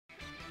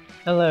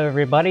Hello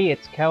everybody,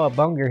 it's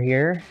Cowabunga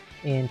here,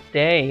 and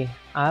today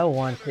I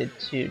wanted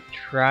to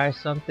try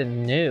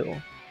something new.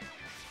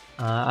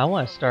 I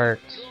want to start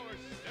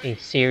a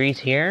series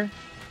here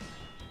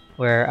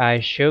where I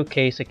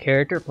showcase a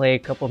character, play a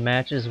couple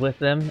matches with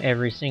them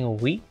every single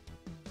week,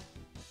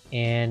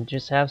 and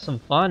just have some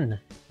fun.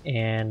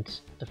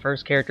 And the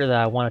first character that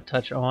I want to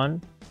touch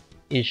on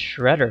is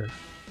Shredder.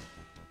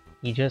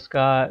 He just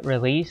got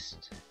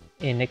released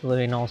in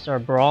Nickelodeon All-Star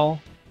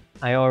Brawl.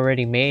 I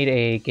already made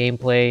a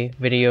gameplay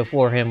video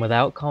for him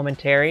without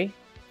commentary.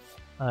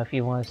 If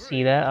you want to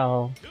see that,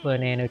 I'll put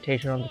an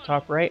annotation on the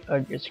top right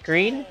of your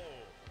screen.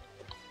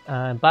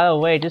 By the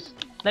way,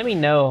 just let me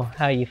know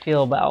how you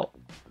feel about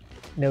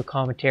no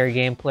commentary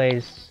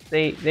gameplays.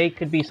 They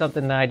could be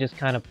something that I just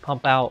kind of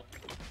pump out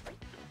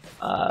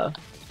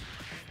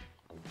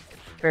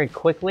very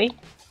quickly,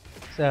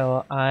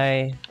 so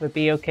I would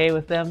be okay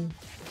with them.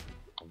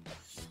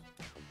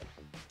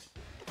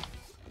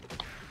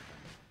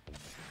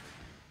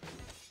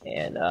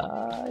 And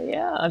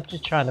yeah, I'm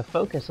just trying to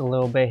focus a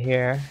little bit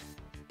here,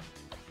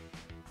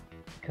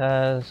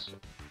 because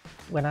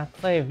when I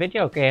play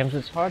video games,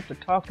 it's hard to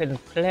talk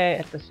and play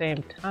at the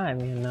same time,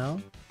 you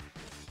know?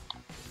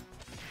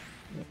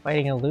 I'm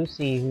fighting a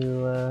Lucy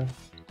who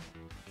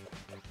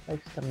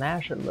likes to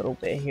mash a little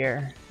bit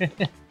here.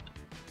 But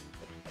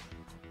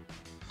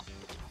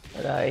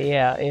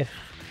yeah, if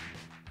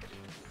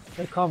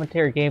the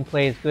commentary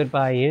gameplay is good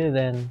by you,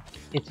 then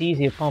it's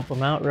easy to pump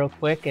them out real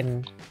quick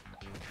and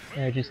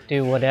just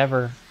do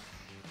whatever.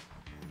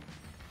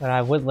 But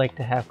I would like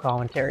to have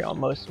commentary on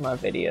most of my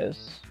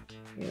videos,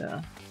 you know.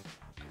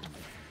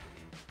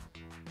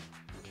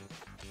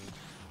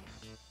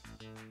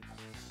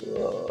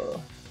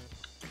 Whoa.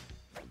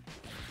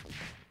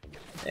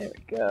 There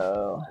we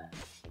go.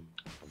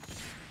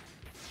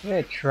 I'm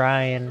gonna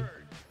try and,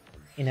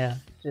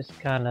 just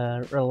kind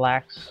of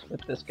relax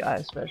with this guy,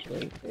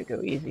 especially to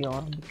go easy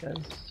on him,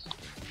 because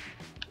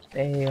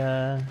they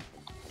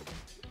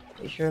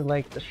sure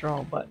like the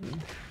strong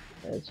button,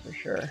 that's for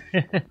sure.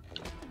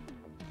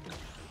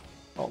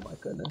 Oh my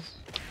goodness.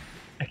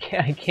 I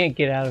can't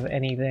get out of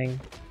anything.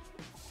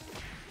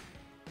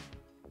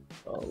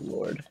 Oh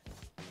lord.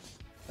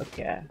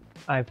 Okay,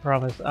 I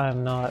promise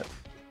I'm not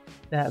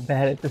that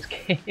bad at this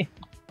game.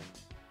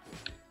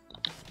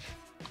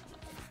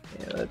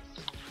 Yeah,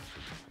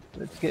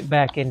 let's get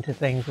back into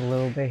things a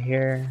little bit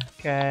here.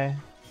 Okay.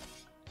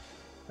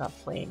 Stop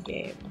playing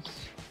games.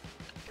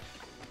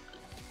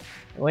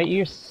 What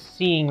you're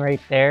seeing right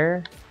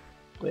there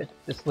with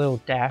this little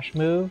dash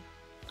move,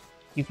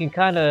 you can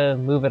kind of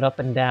move it up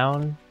and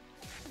down,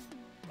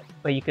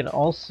 but you can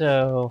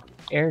also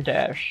air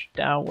dash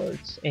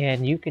downwards,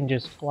 and you can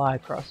just fly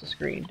across the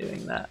screen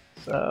doing that.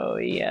 So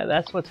yeah,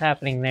 that's what's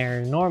happening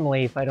there.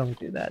 Normally if I don't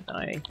do that,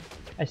 I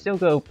still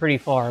go pretty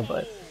far,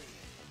 but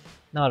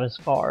not as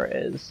far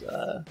as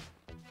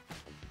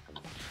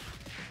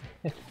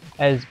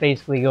as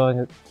basically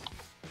going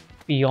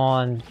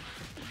beyond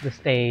the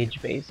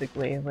stage,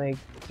 basically. Like,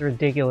 it's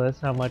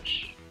ridiculous how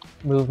much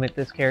movement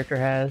this character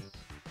has.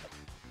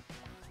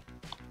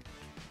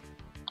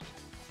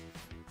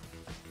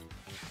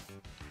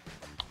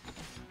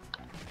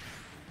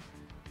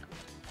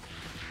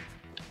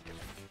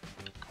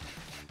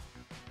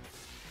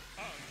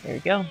 There we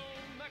go.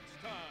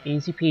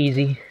 Easy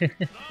peasy.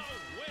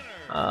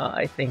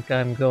 I think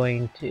I'm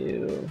going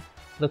to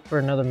look for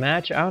another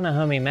match. I don't know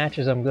how many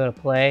matches I'm going to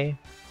play.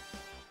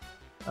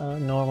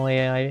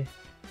 Normally I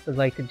would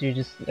like to do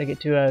just like a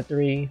 2 out of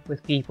 3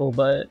 with people,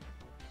 but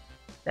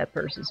that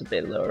person's a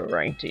bit lower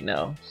ranked, you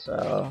know,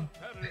 so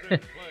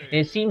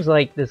it seems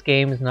like this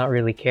game is not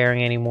really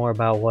caring anymore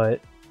about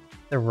what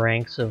the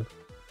ranks of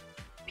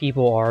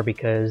people are,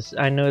 because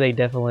I know they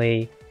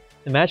definitely,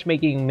 the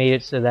matchmaking made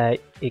it so that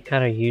it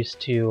kind of used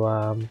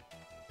to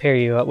pair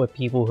you up with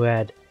people who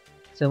had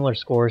similar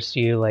scores to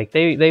you. Like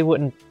they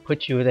wouldn't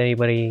put you with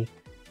anybody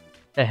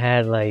that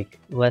had like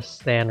less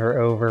than or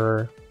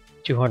over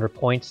 200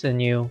 points than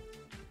you,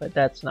 but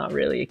that's not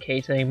really a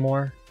case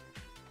anymore.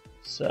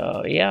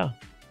 So yeah,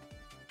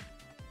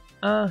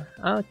 I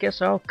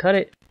guess I'll cut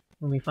it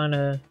when we find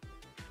a...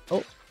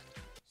 Oh,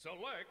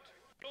 Select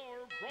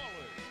your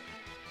brawler.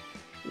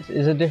 this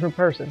is a different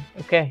person.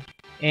 Okay,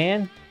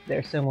 and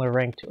they're similar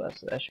rank to us,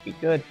 so that should be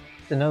good.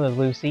 It's another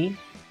Lucy.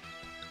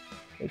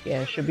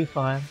 Again, it should be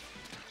fine.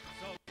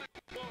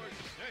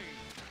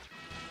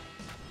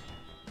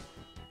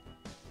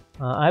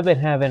 I've been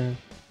having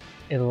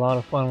a lot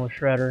of fun with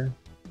Shredder.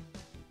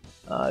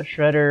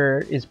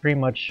 Shredder is pretty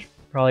much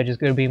probably just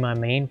going to be my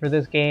main for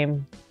this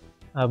game.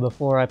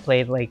 Before I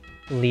played like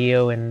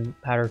Leo and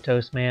Powder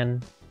Toast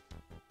Man.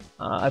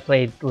 I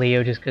played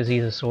Leo just because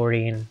he's a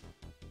swordie and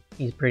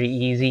he's pretty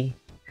easy,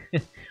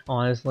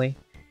 honestly.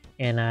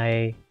 And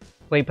I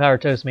played Powder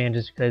Toast Man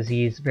just because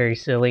he's very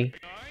silly.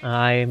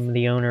 I'm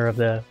the owner of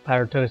the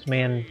Powder Toast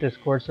Man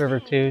Discord server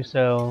too,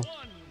 so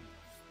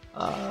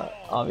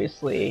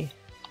obviously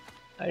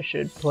I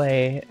should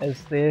play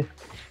as the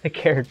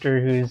character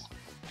whose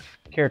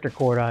character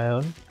cord I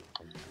own.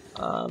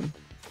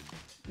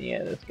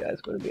 Yeah, this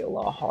guy's going to be a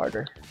lot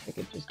harder. I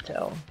can just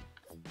tell.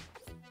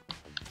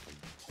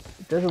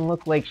 It doesn't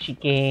look like she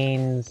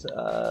gains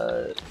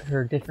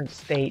her different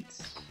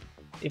states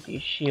if you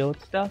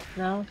shield stuff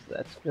now, so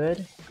that's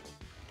good.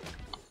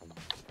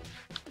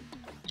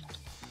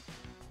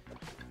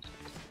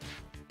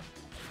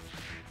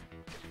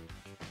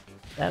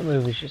 That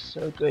move is just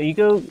so good. You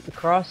go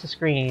across the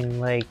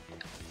screen like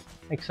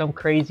some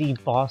crazy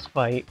boss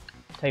fight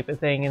type of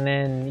thing, and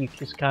then you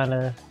just kind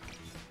of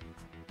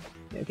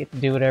get to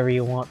do whatever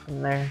you want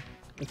from there.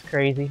 It's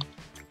crazy.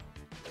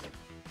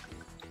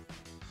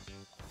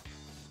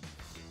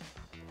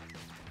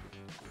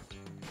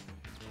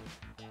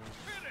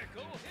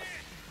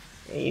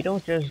 Yeah, you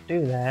don't just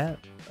do that.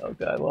 Oh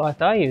god, well I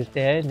thought he was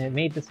dead and it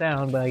made the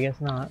sound, but I guess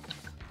not.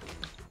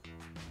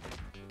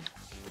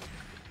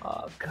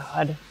 Oh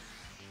god.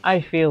 I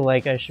feel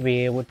like I should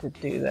be able to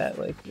do that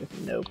like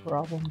with no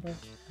problem, but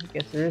I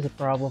guess there is a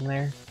problem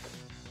there.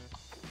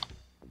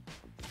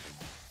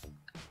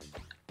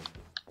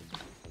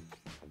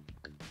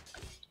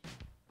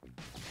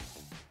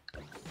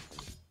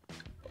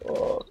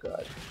 Oh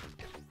god.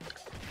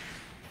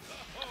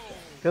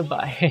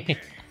 Goodbye.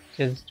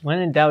 Just when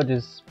in doubt,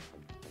 just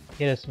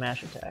hit a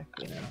smash attack,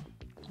 you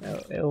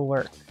know. It'll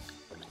work.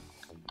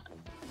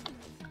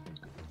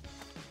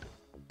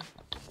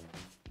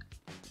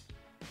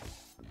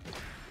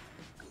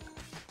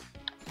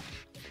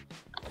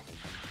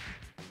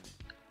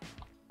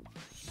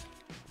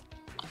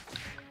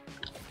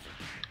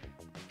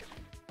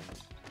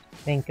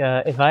 I think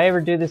if I ever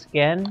do this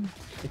again,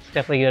 it's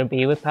definitely going to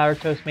be with Power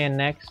Toast Man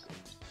next.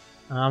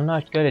 I'm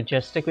not going to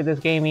just stick with this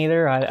game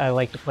either. I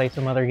like to play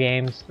some other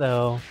games,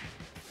 though.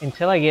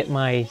 Until I get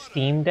my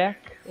Steam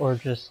Deck, or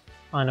just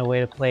find a way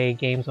to play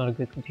games on a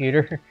good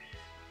computer,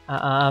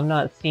 I'm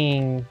not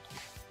seeing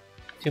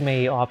too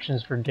many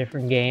options for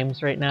different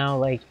games right now.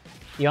 Like,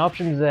 the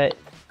options that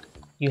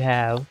you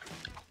have,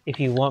 if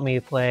you want me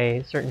to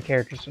play certain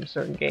characters from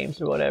certain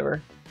games or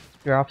whatever,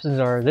 your options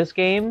are this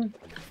game,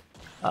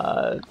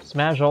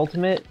 Smash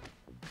Ultimate,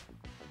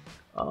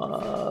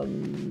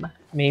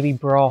 maybe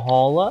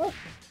Brawlhalla,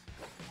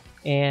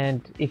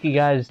 and if you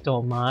guys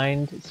don't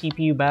mind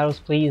CPU battles,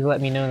 please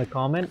let me know in the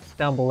comments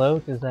down below,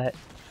 because that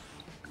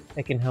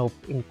can help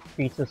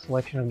increase the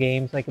selection of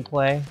games I can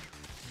play.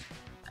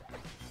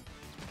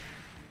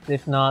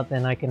 If not,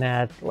 then I can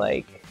add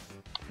like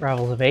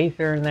Rivals of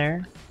Aether in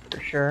there for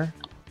sure.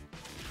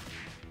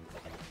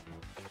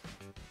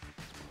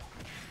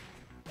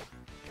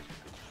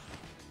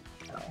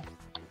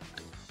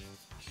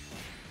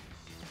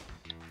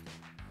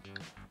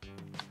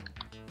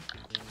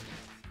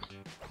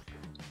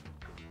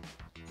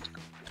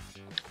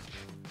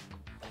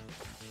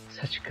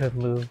 Such a good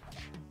move.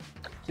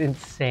 It's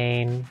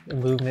insane the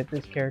movement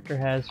this character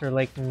has for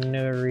like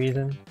no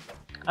reason.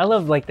 I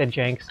love like the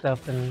jank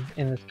stuff in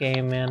this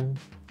game, man.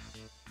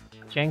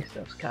 Jank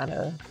stuff's kind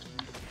of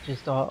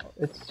just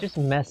it's just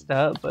messed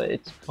up, but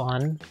it's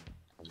fun.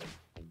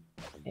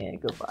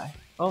 And goodbye.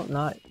 Oh,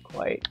 not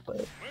quite,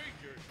 but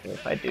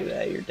if I do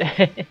that, you're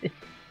dead.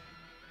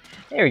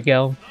 There we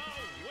go.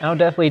 I'll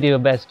definitely do a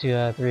best 2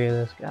 out of 3 of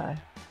this guy.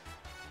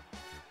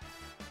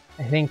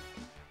 I think,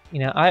 you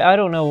know, I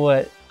don't know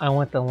what I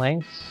want the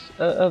lengths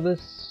of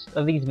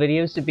these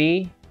videos to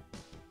be.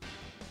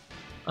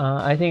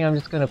 I think I'm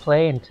just gonna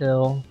play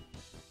until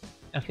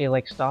I feel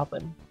like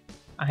stopping.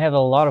 I have a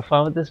lot of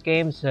fun with this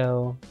game,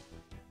 so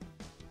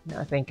you know,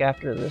 I think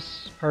after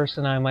this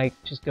person I might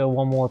just go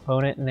one more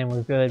opponent and then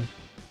we're good.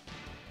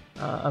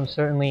 I'm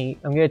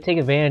gonna take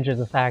advantage of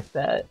the fact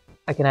that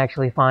I can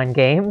actually find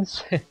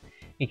games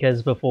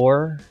because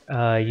before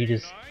you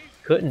just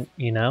couldn't,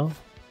 you know.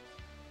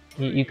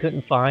 You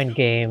couldn't find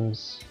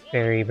games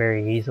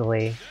very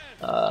easily.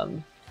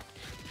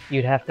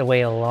 You'd have to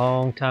wait a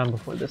long time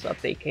before this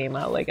update came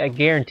out. Like, I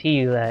guarantee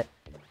you that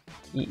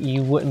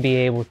you wouldn't be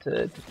able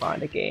to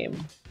find a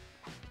game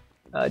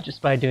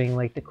just by doing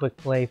like the quick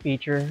play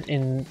feature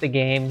in the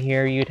game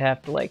here. You'd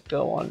have to like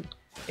go on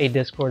a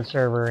Discord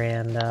server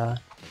and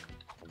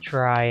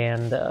try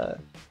and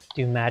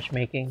do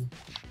matchmaking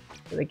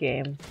for the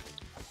game.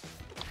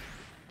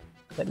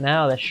 But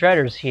now that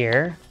Shredder's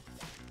here,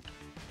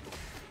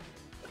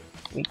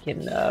 we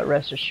can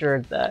rest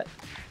assured that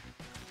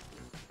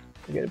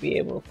we're going to be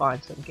able to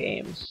find some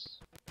games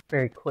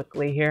very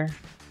quickly here.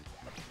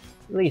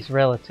 At least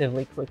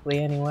relatively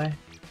quickly, anyway.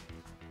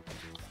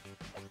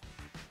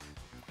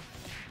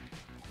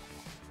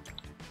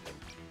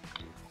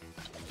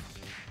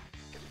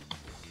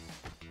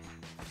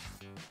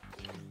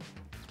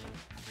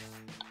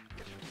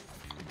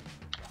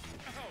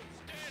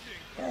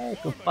 Okay,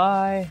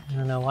 goodbye. I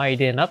don't know why you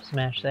didn't up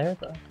smash there,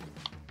 but there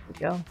we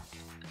go.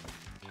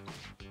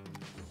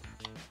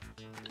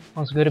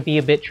 Also going to be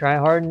a bit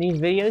try-hard in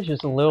these videos,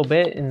 just a little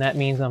bit, and that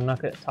means I'm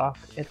not going to talk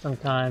at some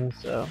times,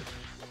 so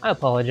I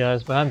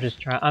apologize, but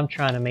I'm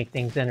trying to make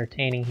things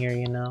entertaining here,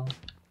 you know.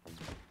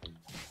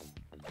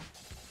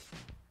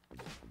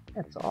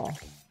 That's all.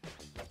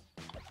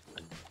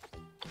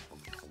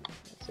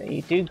 So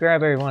you do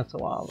grab every once in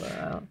a while,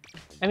 but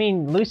I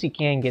mean, Lucy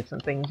can get some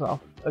things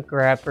off a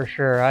grab for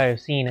sure. I have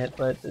seen it,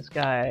 but this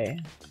guy,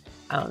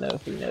 I don't know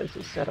if he knows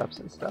his setups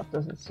and stuff.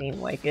 Doesn't seem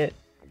like it.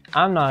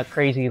 I'm not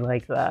crazy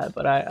like that,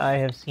 but I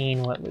have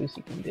seen what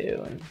Lucy can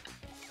do, and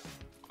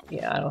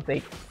yeah, I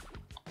think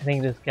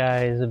this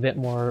guy is a bit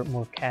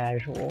more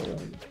casual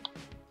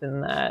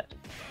than that.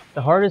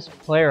 The hardest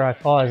player I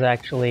fought is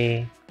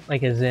actually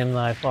like a Zim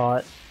that I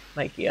fought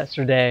like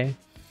yesterday.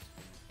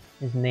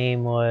 His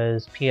name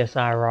was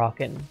PSI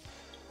Rockin',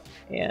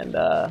 and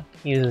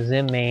he was a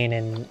Zim main,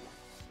 and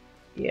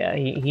yeah,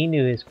 he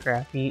knew his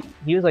crap. He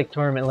was like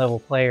tournament level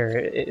player,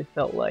 it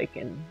felt like,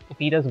 and if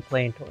he doesn't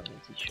play in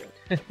tournaments, he should.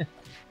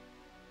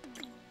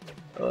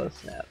 Oh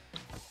snap!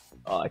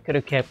 Oh, I could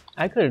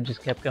have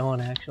just kept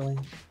going actually.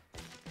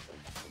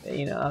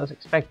 You know, I was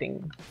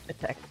expecting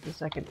attack the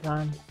second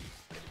time.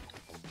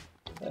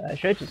 But I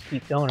should just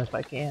keep going if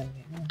I can.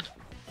 You know?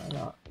 Why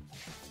not?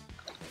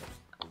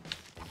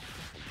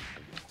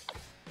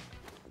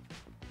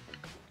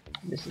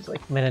 This is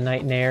like Meta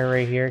Knight Nair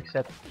right here,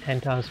 except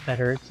 10 times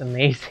better. It's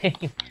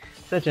amazing.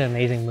 Such an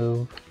amazing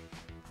move.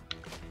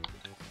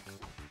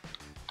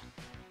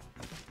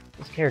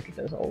 This character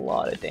does a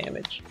lot of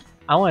damage.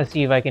 I want to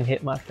see if I can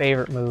hit my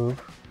favorite move.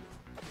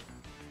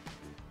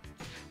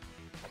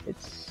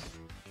 It's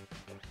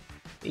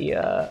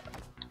the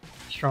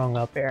strong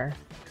up air.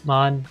 Come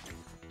on,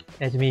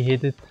 let me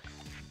hit it.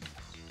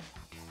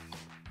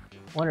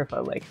 Wonder if I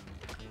like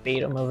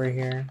bait him over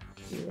here.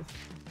 See if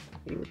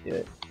he would do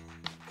it.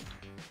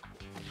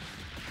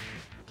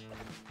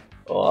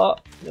 Oh,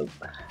 nope.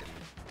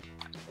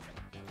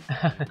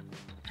 I'm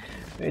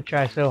gonna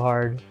try so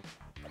hard.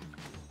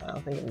 I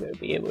don't think I'm gonna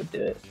be able to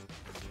do it.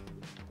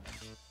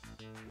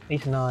 At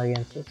least not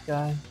against this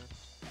guy.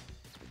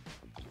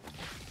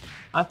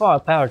 I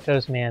fought a Power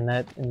Toast Man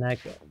in that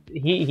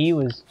he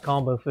was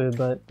combo food,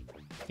 but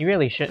he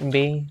really shouldn't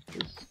be,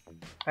 because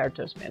Power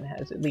Toast Man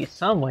has at least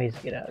some ways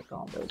to get out of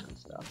combos and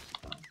stuff.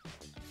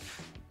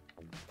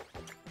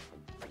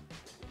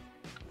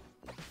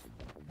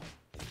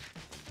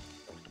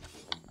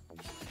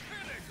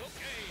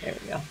 There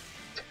we go.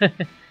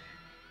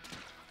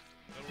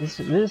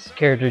 This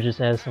character just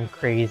has some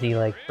crazy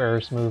like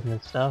burst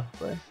movement stuff,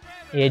 but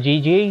yeah,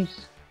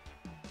 GG's.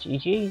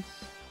 GG's.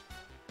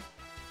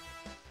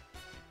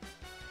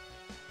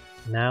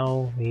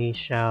 Now we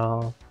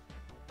shall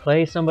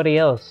play somebody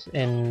else,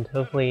 and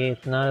hopefully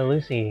it's not a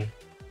Lucy,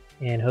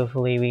 and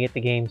hopefully we get the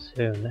game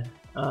soon.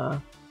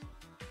 Here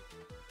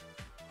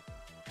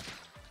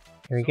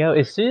we go.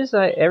 As soon as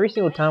every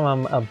single time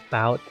I'm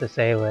about to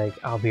say like,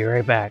 I'll be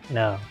right back,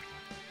 no.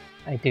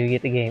 I do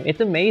get the game.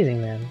 It's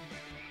amazing, man.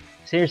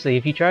 Seriously,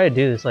 if you try to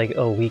do this like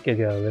a week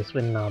ago, this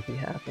would not be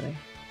happening.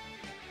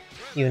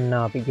 You would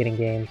not be getting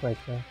games like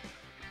this.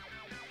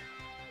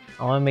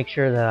 I want to make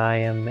sure that I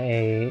am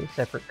a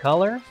separate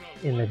color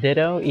in the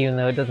Ditto, even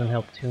though it doesn't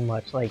help too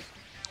much. Like,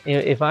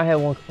 if I had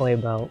one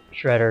complaint about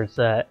Shredder, it's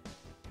that,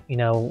 you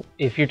know,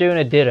 if you're doing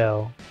a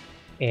Ditto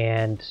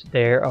and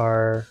there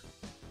are,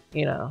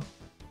 you know,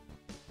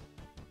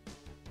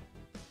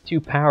 two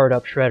powered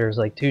up Shredders,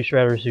 like two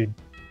Shredders who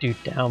do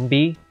down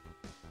B,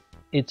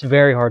 it's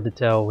very hard to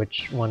tell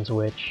which one's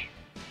which.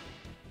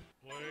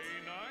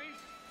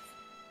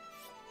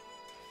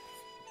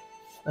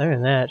 Other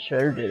than that,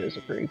 Shredder did is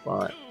a pretty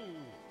fun.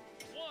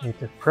 It's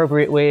an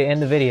appropriate way to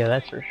end the video,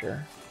 that's for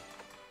sure.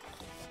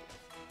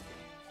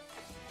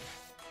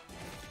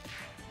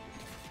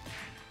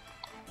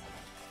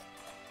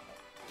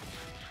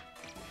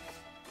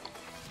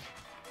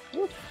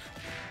 Whoop.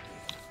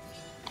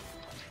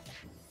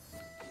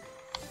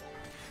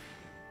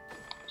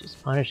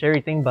 Just punish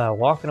everything by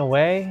walking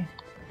away.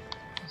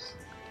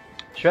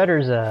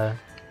 Shredder's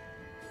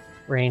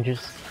range is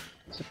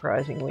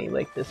surprisingly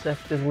like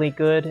deceptively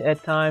good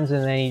at times,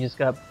 and then you just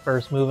got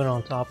burst moving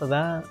on top of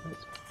that.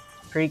 It's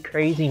pretty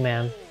crazy,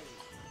 man.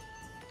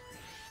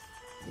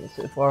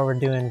 So far we're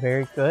doing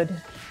very good.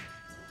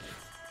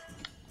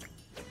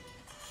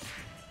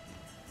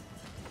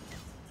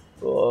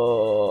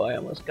 Oh, I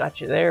almost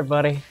got you there,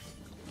 buddy.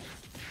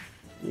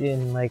 You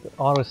didn't like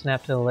auto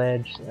snap to the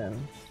ledge,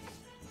 then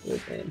you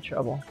would be in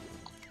trouble.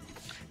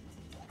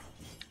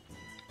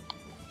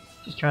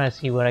 Just trying to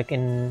see what I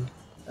can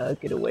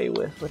get away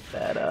with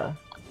that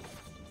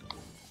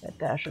that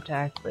dash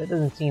attack, but it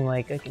doesn't seem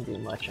like I can do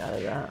much out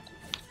of that.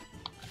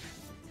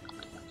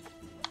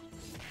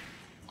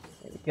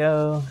 There we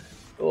go.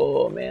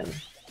 Oh man.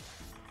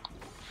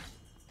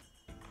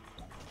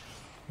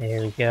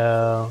 There we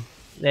go.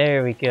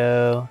 There we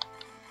go.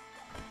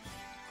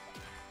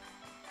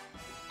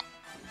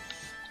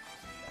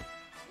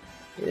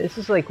 This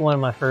is like one of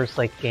my first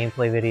like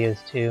gameplay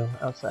videos too,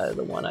 outside of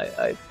the one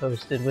I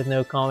posted with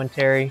no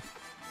commentary.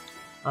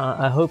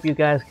 I hope you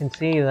guys can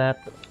see that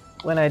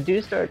when I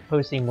do start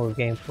posting more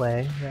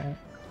gameplay, that,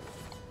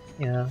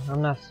 you know,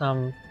 I'm not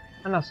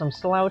some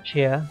slouch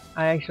here.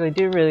 I actually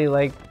do really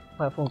like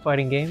platform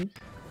fighting games.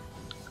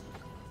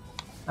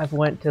 I've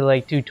went to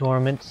like 2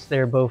 tournaments.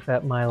 They're both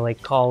at my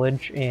like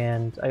college,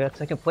 and I got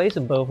second place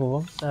in both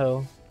of them.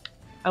 So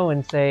I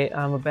wouldn't say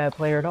I'm a bad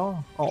player at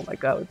all. Oh my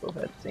god, we both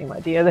had the same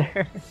idea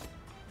there.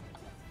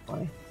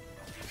 Funny.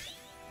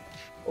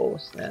 Oh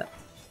snap.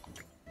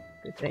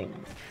 Good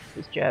thing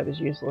this jab is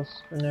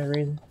useless for no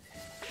reason.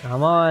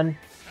 Come on.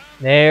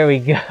 There we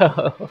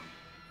go.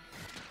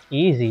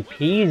 Easy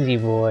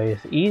peasy, boys.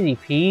 Easy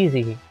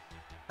peasy.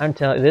 I'm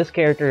telling you, this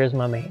character is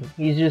my main.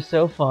 He's just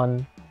so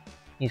fun.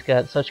 He's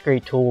got such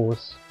great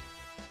tools.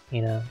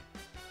 You know.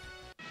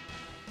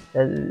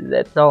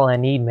 That's all I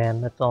need,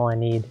 man. That's all I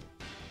need.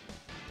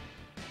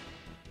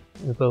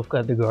 We both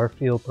got the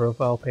Garfield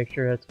profile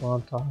picture. That's what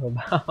I'm talking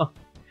about.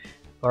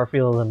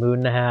 Garfield is a mood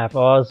and a half.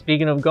 Oh,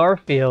 speaking of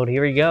Garfield,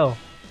 here we go.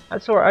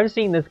 I've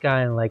seen this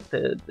guy in like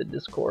the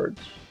Discord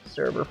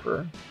server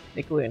for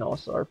Nickelodeon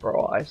All-Star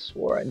Brawl. I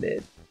swore I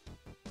did.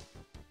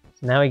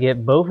 So now we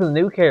get both of the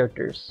new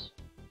characters.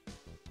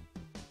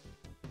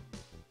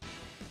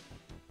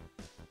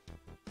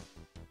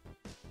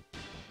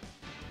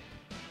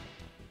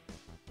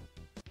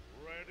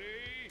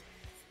 Ready?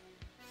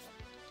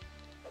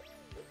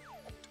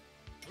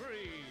 3,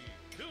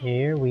 2,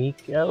 Here we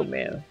go,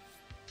 man.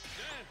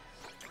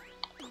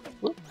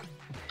 Whoop.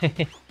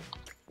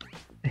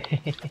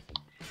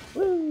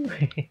 Woo!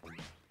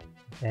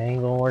 That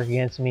ain't gonna work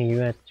against me. You're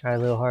gonna have to try a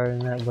little harder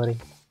than that, buddy.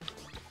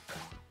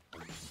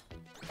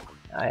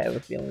 I have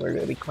a feeling we're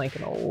gonna be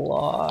clanking a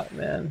lot,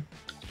 man.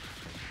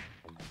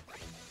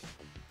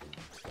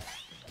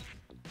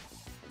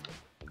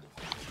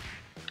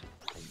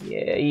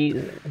 Yeah,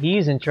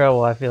 he's in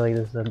trouble. I feel like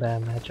this is a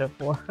bad matchup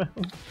for him.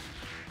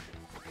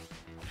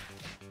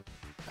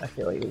 I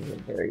feel like this is a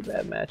very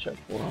bad matchup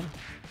for him.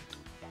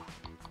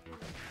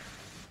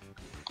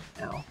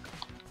 Ow.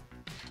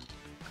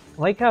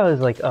 I like how his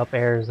like up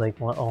air is like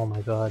one. Oh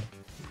my god.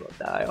 I'm gonna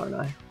die, aren't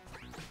I?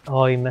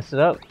 Oh, he messed it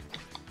up.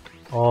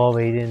 Oh,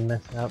 but he didn't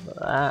mess it up.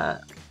 Ah.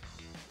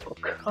 Oh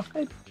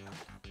god.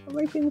 I'm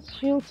making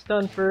shield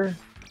stun for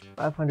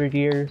 500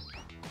 years.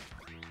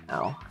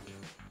 Ow.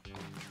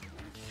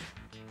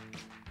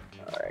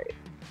 Alright.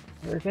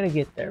 We're gonna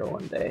get there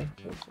one day,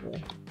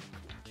 hopefully.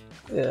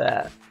 Look at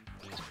that.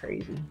 It's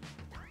crazy.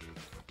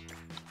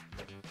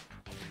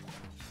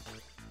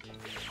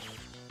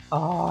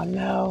 Oh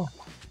no.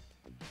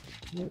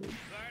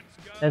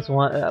 That's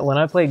one. When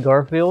I played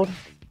Garfield,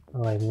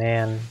 I'm like,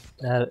 man,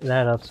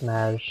 that up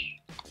smash.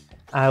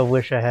 I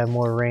wish I had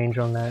more range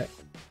on that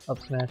up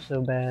smash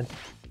so bad.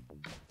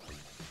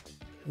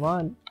 Come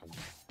on,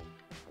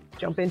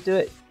 jump into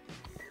it,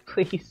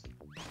 please.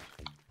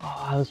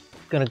 Oh, I was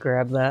gonna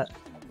grab that.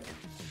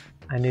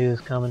 I knew it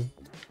was coming.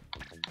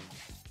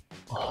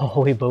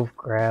 Oh, we both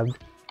grabbed.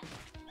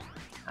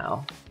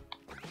 Ow.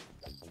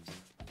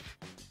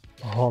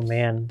 Oh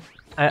man.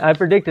 I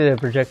predicted a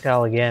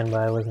projectile again,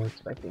 but I wasn't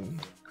expecting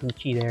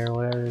Gucci there, or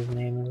whatever his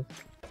name is.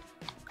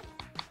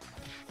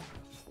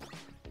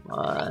 Come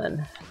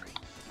on.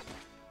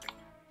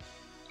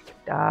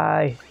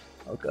 Die.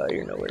 Oh god,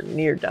 you're nowhere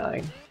near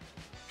dying.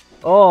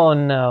 Oh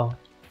no.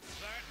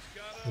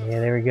 Yeah,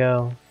 there we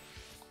go.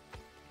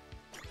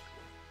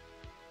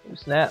 Oh,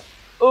 snap.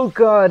 Oh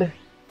god.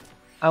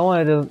 I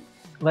wanted to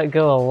let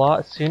go a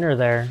lot sooner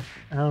there.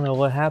 I don't know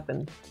what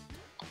happened.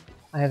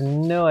 I have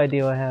no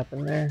idea what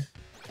happened there.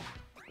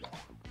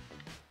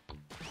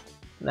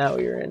 Now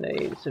you're in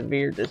a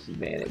severe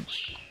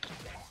disadvantage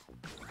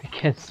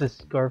against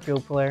this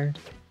Garfield player.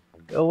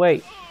 Go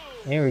wait.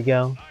 There we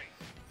go.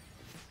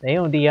 They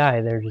don't DI,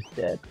 they're just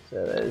dead,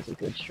 so that is a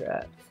good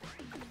strat.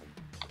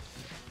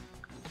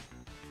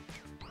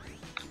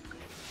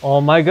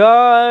 Oh my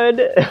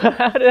god!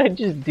 How did I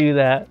just do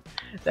that?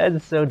 That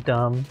is so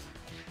dumb.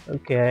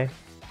 Okay.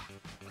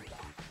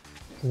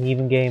 It's an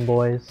even game,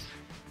 boys.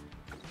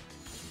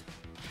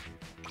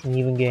 It's an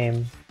even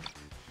game.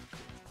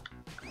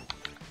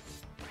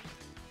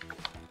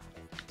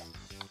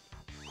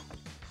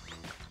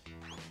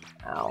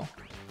 Ow.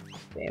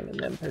 Spamming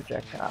them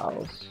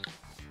projectiles.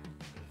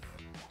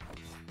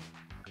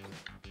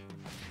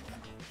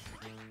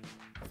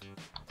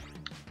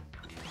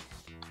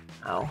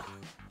 Ow.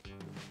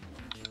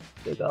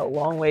 Still got a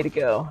long way to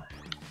go.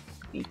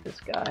 Beat this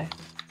guy.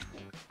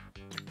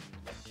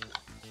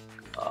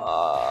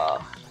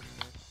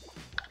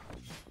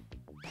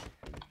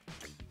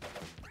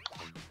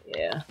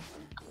 Yeah.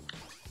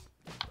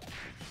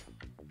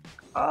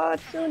 Oh,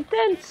 it's so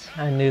intense!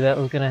 I knew that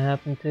was gonna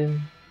happen too.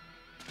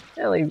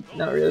 Really,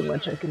 not really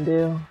much I can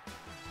do.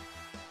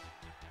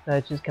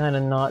 I just kind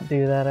of not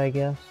do that, I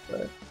guess,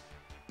 but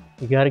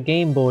you got a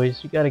game,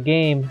 boys. You got a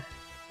game.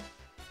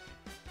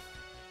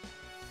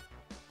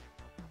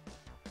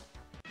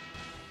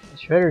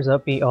 Shredder's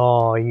up.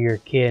 Oh, you're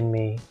kidding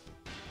me.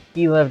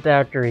 He left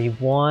after he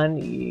won.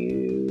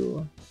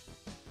 You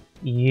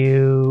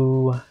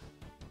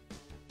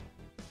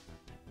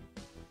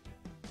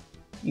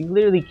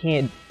literally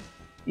can't.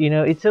 You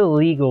know, it's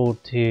illegal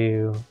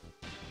to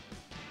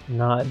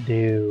not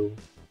do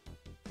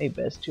a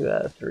best 2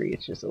 out of 3.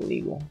 It's just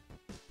illegal.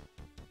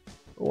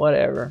 But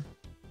whatever.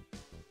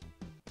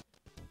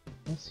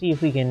 Let's see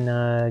if we can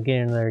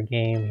get another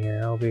game here.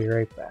 I'll be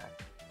right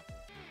back.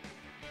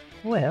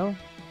 Well,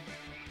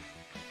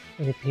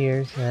 it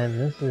appears that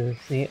this is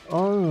the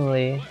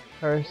only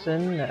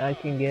person that I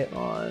can get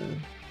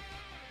on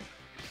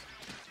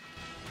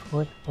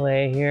quick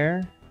play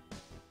here.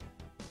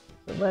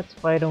 So let's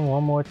fight him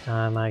one more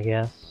time, I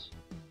guess.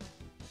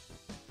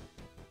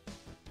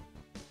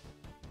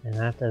 And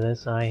after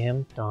this, I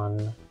am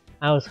done.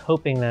 I was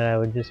hoping that I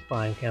would just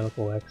find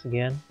Chemical X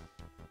again.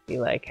 Be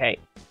like, hey,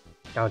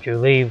 don't you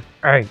leave.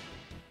 Hey,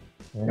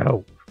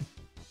 no.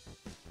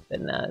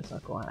 But nah, it's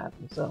not going to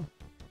happen, so.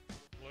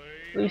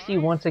 Lucy,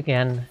 once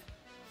again,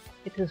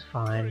 it is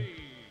fine.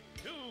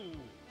 3, 2,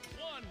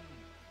 1,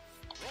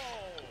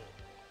 roll.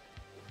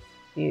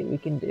 See what we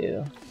can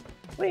do.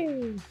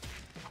 Whee!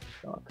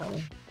 Saw it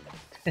coming.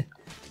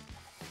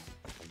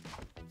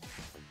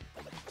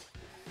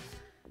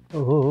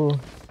 Ooh,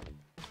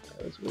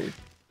 that was weird.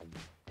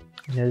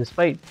 You know,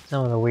 despite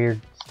some of the weird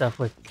stuff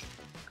with,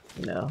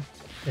 you know,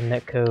 the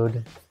netcode,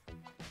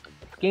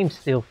 the game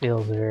still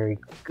feels very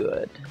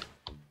good.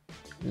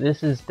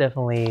 This is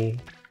definitely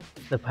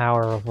the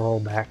power of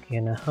rollback,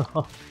 you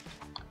know.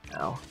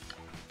 Ow.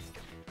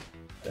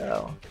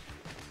 So.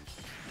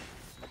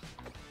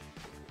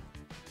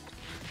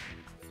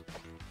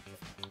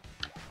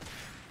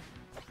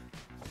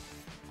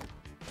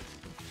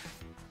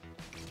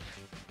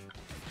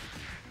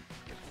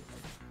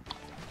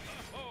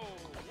 Oh,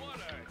 what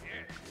a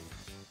hit.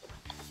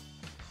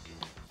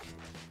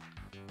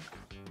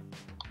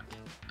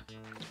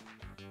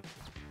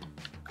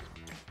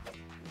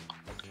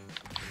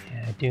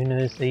 Yeah, I do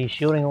notice that he's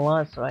shielding a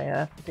lot, so I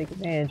have to take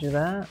advantage of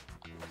that.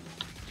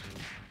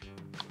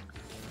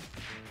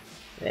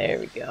 There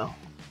we go.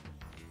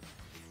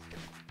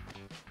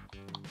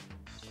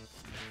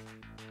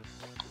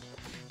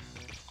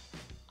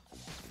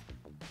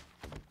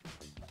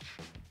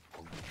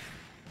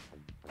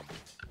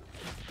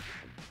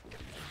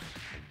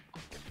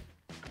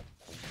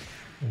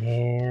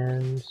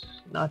 And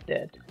not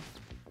dead.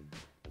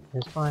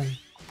 It's fine.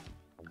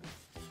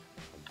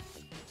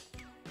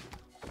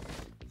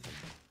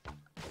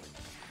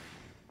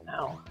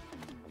 Ow.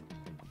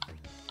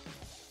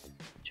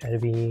 Try to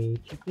be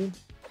cheeky.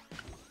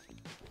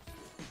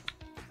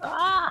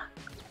 Ah!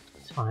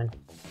 It's fine.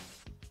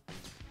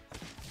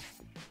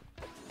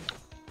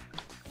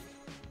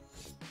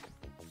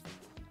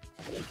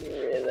 Get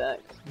rid of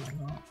that.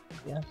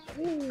 Yes.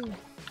 Woo.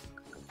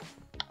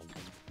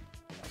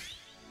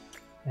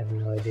 I have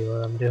no idea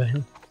what I'm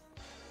doing.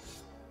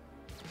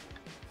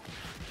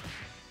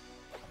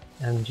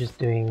 I'm just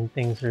doing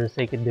things for the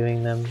sake of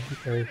doing them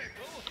because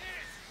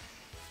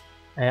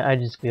I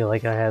just feel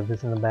like I have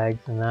this in the bag,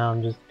 so now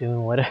I'm just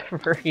doing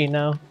whatever, you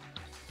know?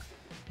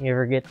 You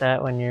ever get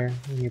that when you're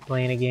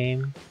playing a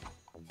game?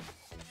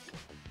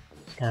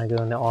 Just kind of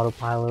go into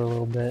autopilot a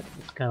little bit.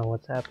 That's kind of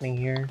what's happening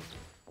here.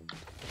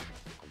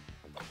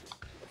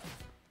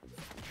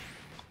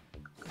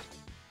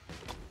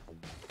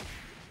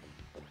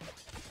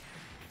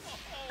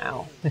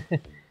 Ow.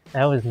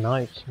 That was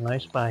nice.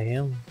 Nice by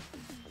him.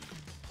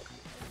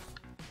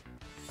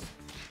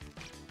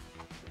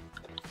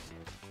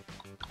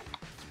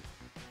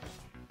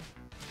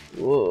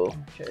 Whoa.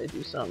 Try to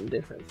do something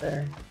different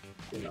there.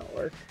 Did not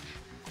work.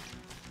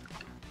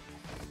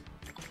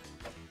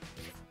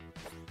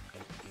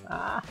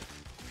 Ah.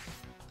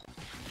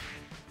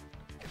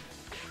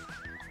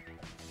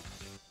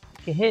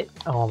 Get hit.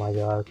 Oh my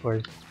god, of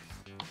course.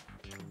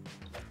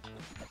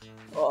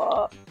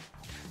 Oh.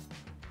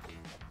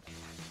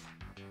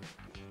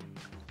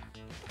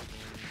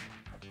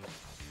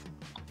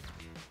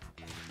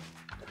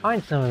 I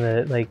find some of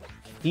the, like,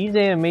 these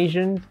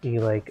animations, the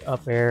like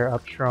up air,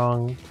 up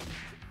strong,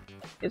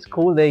 it's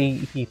cool that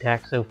he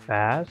attacks so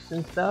fast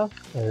and stuff,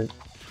 but it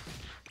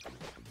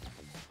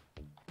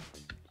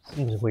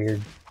seems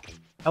weird.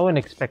 I wouldn't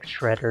expect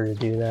Shredder to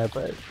do that,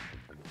 but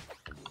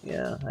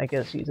yeah, I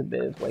guess he's a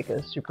bit of like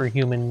a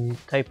superhuman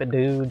type of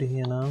dude,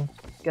 you know?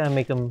 Gotta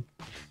make him...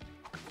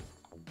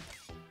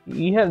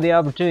 You have the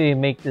opportunity to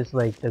make this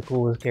like the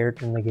coolest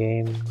character in the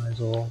game, might as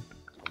well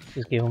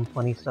just give him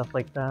funny stuff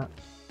like that.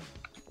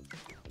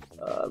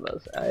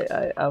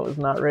 I was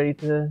not ready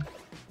to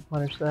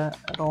punish that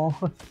at all.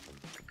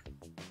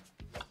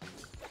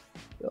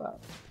 Go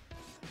out.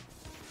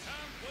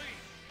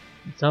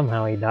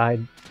 Somehow he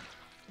died.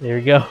 There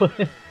we go.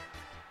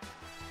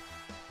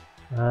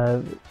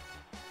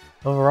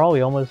 Overall,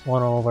 we almost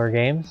won all of our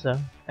games, so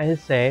I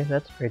just say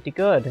that's pretty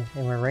good,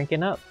 and we're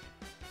ranking up.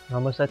 We're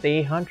almost at the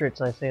 800,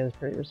 so I say that's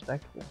pretty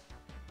respectable.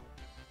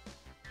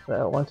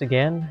 So once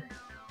again,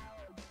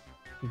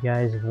 if you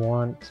guys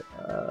want,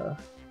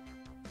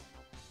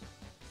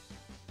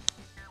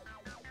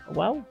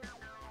 well,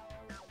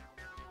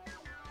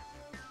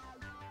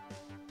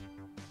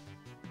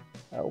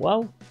 oh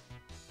well,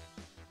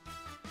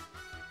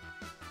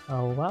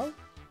 oh well,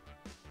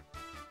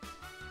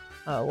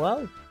 oh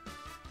well.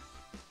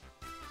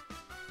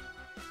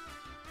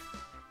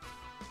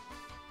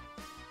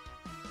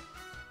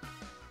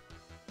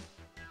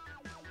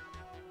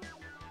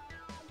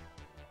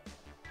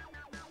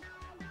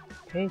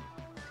 Okay.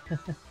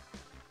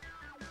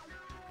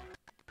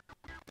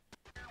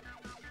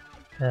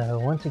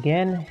 Once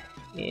again,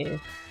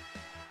 if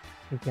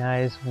you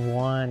guys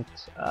want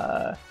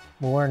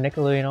more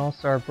Nickelodeon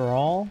All-Star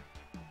Brawl,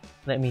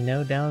 let me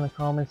know down in the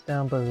comments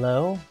down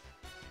below.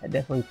 I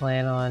definitely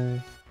plan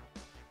on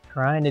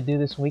trying to do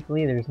this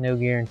weekly. There's no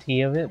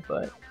guarantee of it,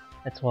 but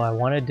that's what I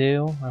want to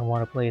do. I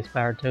want to play as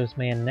Power Toast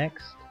Man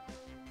next.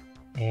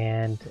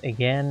 And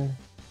again,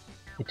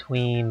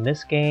 between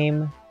this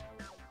game,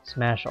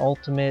 Smash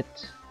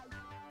Ultimate,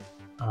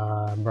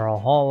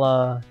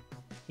 Brawlhalla,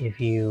 if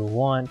you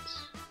want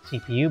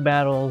CPU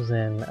battles,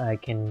 then I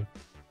can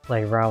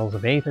play Rivals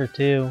of Aether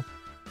too.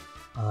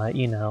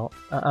 You know,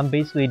 I'm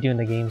basically doing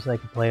the games that I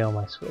can play on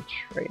my Switch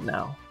right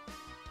now.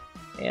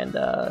 And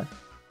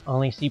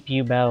only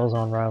CPU battles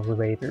on Rivals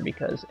of Aether,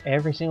 because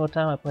every single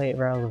time I play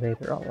Rivals of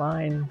Aether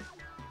online,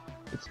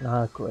 it's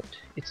not good.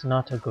 It's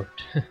not a good.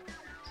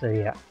 So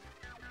yeah,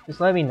 just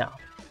let me know.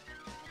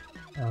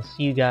 I'll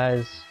see you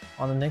guys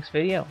on the next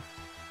video.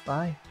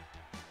 Bye.